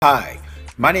Hi,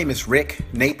 my name is Rick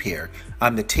Napier.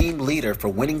 I'm the team leader for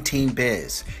Winning Team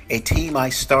Biz, a team I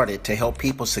started to help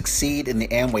people succeed in the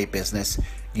Amway business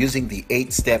using the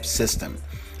 8-step system.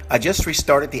 I just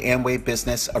restarted the Amway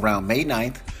business around May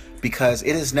 9th because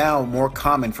it is now more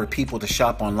common for people to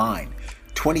shop online.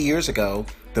 20 years ago,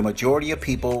 the majority of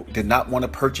people did not want to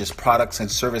purchase products and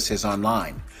services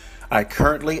online. I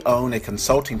currently own a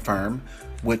consulting firm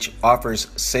which offers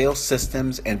sales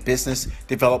systems and business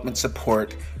development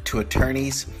support to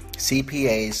attorneys,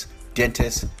 CPAs,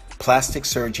 dentists, plastic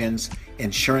surgeons,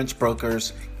 insurance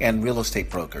brokers, and real estate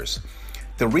brokers.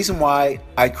 The reason why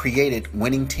I created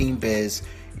Winning Team Biz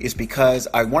is because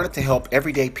I wanted to help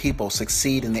everyday people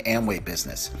succeed in the Amway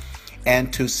business.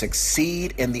 And to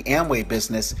succeed in the Amway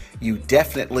business, you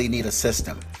definitely need a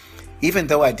system. Even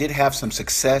though I did have some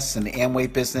success in the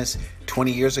Amway business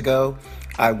 20 years ago,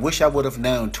 I wish I would have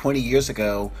known 20 years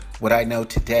ago what I know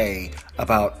today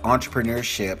about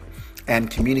entrepreneurship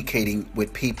and communicating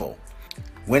with people.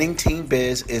 Winning Team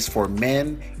Biz is for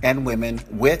men and women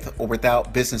with or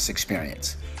without business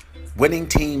experience. Winning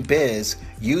Team Biz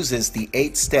uses the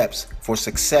 8 steps for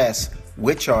success,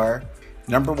 which are: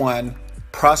 number 1,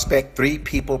 prospect 3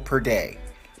 people per day.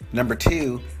 Number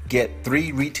 2, get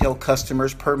 3 retail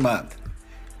customers per month.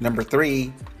 Number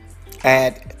 3,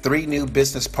 add 3 new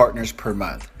business partners per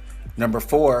month. Number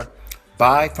 4,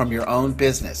 buy from your own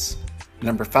business.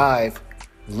 Number 5,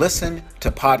 listen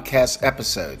to podcast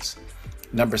episodes.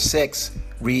 Number 6,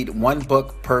 read 1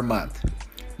 book per month.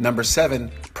 Number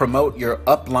 7, promote your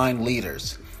upline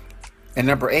leaders. And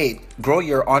number 8, grow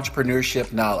your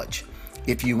entrepreneurship knowledge.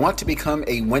 If you want to become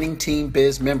a Winning Team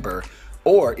Biz member,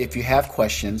 or if you have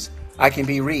questions, I can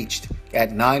be reached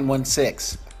at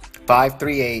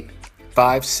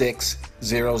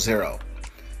 916-538-5600.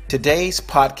 Today's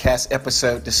podcast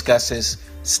episode discusses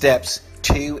steps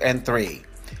 2 and 3,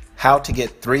 how to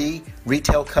get 3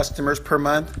 retail customers per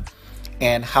month,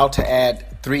 and how to add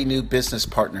 3 new business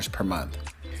partners per month.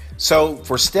 So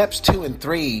for steps 2 and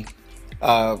 3,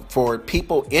 for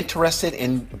people interested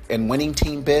in Winning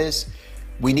Team Biz,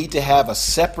 we need to have a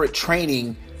separate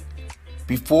training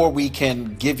before we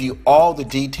can give you all the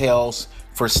details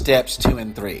for steps 2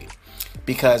 and 3.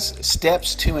 Because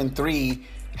steps 2 and 3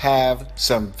 have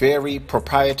some very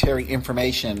proprietary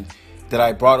information that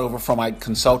I brought over from my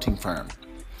consulting firm.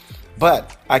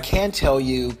 But I can tell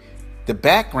you the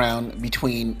background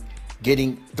between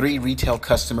getting 3 retail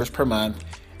customers per month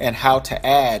and how to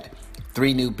add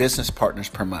 3 new business partners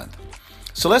per month.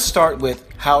 So let's start with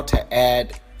how to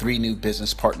add 3 new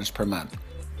business partners per month.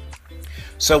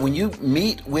 So when you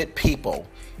meet with people,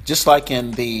 just like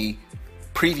in the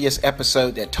previous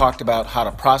episode that talked about how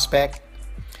to prospect,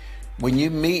 when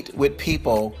you meet with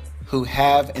people who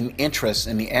have an interest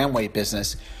in the Amway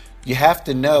business, you have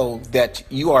to know that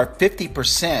you are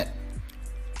 50%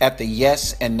 at the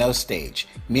yes and no stage,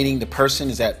 meaning the person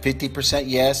is at 50%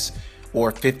 yes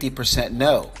or 50%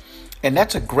 no. And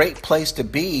that's a great place to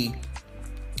be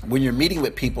when you're meeting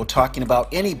with people talking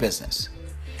about any business.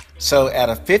 So at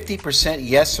a 50%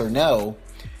 yes or no,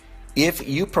 if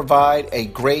you provide a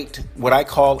great, what I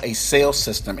call a sales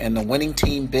system, and the Winning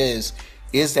Team Biz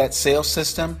is that sales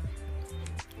system,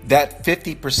 that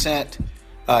 50%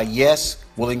 yes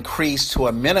will increase to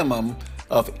a minimum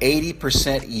of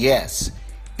 80% yes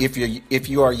if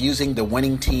you are using the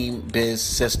Winning Team Biz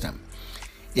system.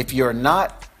 If you're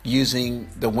not using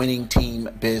the Winning Team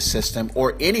Biz system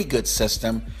or any good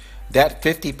system, that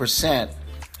 50%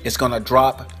 is going to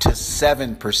drop to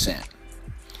 7%.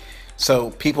 So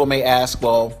people may ask,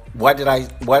 well, why did I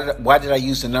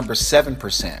use the number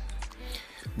 7%?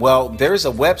 Well, there's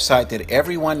a website that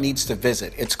everyone needs to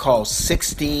visit. It's called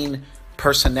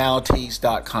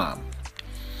 16personalities.com.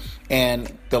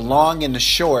 And the long and the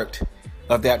short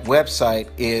of that website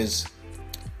is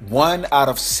 1 out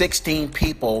of 16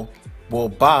 people will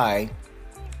buy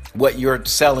what you're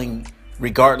selling,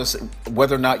 regardless of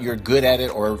whether or not you're good at it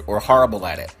or horrible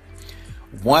at it.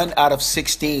 1 out of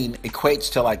 16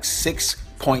 equates to like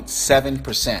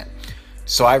 6.7%.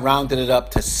 So I rounded it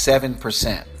up to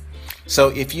 7%. So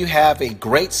if you have a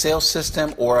great sales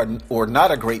system or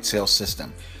not a great sales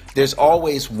system, there's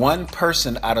always 1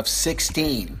 person out of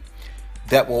 16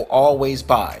 that will always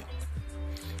buy.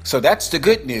 So that's the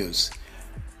good news.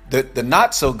 The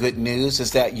not so good news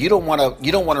is that you don't want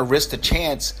to risk the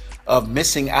chance of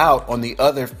missing out on the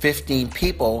other 15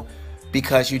 people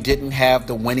because you didn't have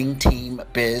the Winning Team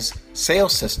Biz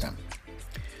sales system.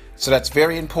 So that's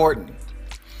very important.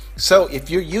 So if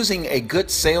you're using a good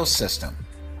sales system,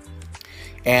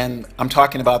 and I'm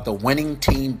talking about the Winning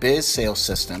Team Biz sales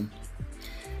system,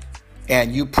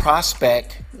 and you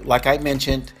prospect, like I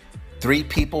mentioned, 3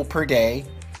 people per day,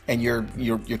 and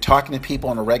you're talking to people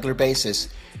on a regular basis,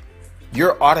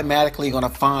 you're automatically going to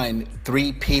find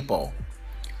 3 people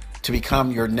to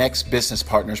become your next business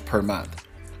partners per month.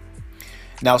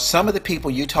 Now, some of the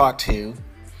people you talk to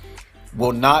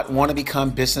will not want to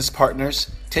become business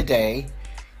partners today.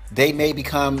 They may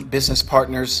become business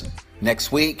partners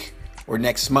next week or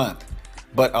next month.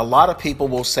 But a lot of people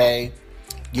will say,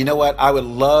 you know what, I would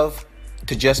love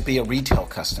to just be a retail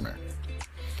customer.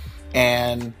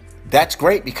 And that's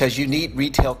great because you need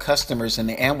retail customers in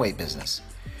the Amway business.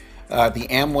 The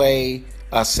Amway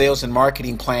sales and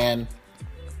marketing plan,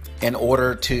 in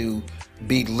order to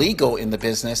be legal in the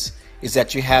business, is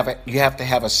that you have to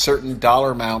have a certain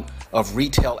dollar amount of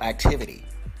retail activity.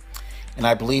 And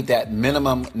I believe that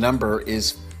minimum number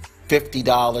is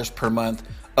 $50 per month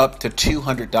up to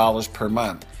 $200 per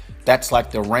month. That's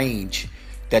like the range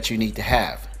that you need to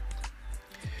have.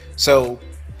 So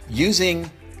using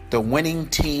the Winning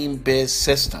Team Biz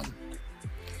system,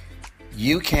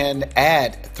 you can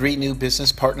add 3 new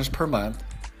business partners per month.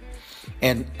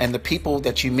 And the people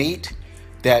that you meet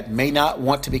that may not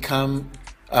want to become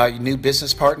new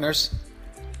business partners,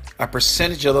 a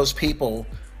percentage of those people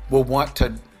will want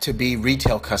to be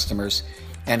retail customers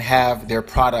and have their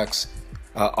products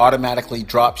automatically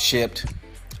drop shipped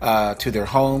to their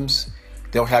homes.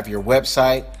 They'll have your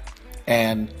website,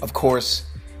 and of course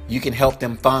you can help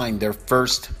them find their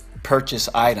first purchase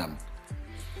item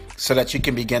so that you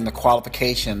can begin the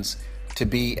qualifications to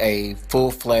be a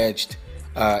full-fledged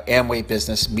Amway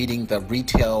business meeting the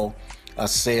retail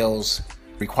sales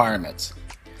requirements.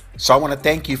 So I want to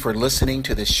thank you for listening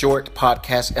to this short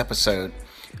podcast episode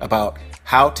about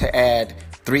how to add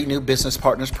 3 new business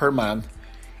partners per month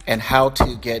and how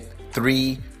to get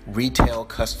 3 retail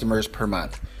customers per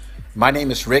month. My name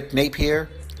is Rick Napier,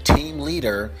 team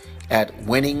leader at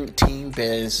Winning Team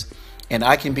Biz, and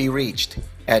I can be reached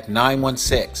at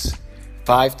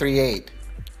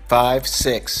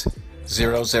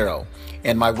 916-538-5600.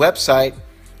 And my website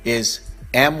is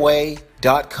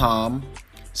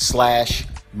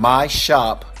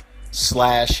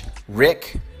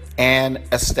amway.com/myshop/Rick and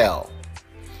Estelle.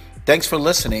 Thanks for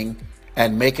listening,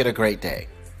 and make it a great day.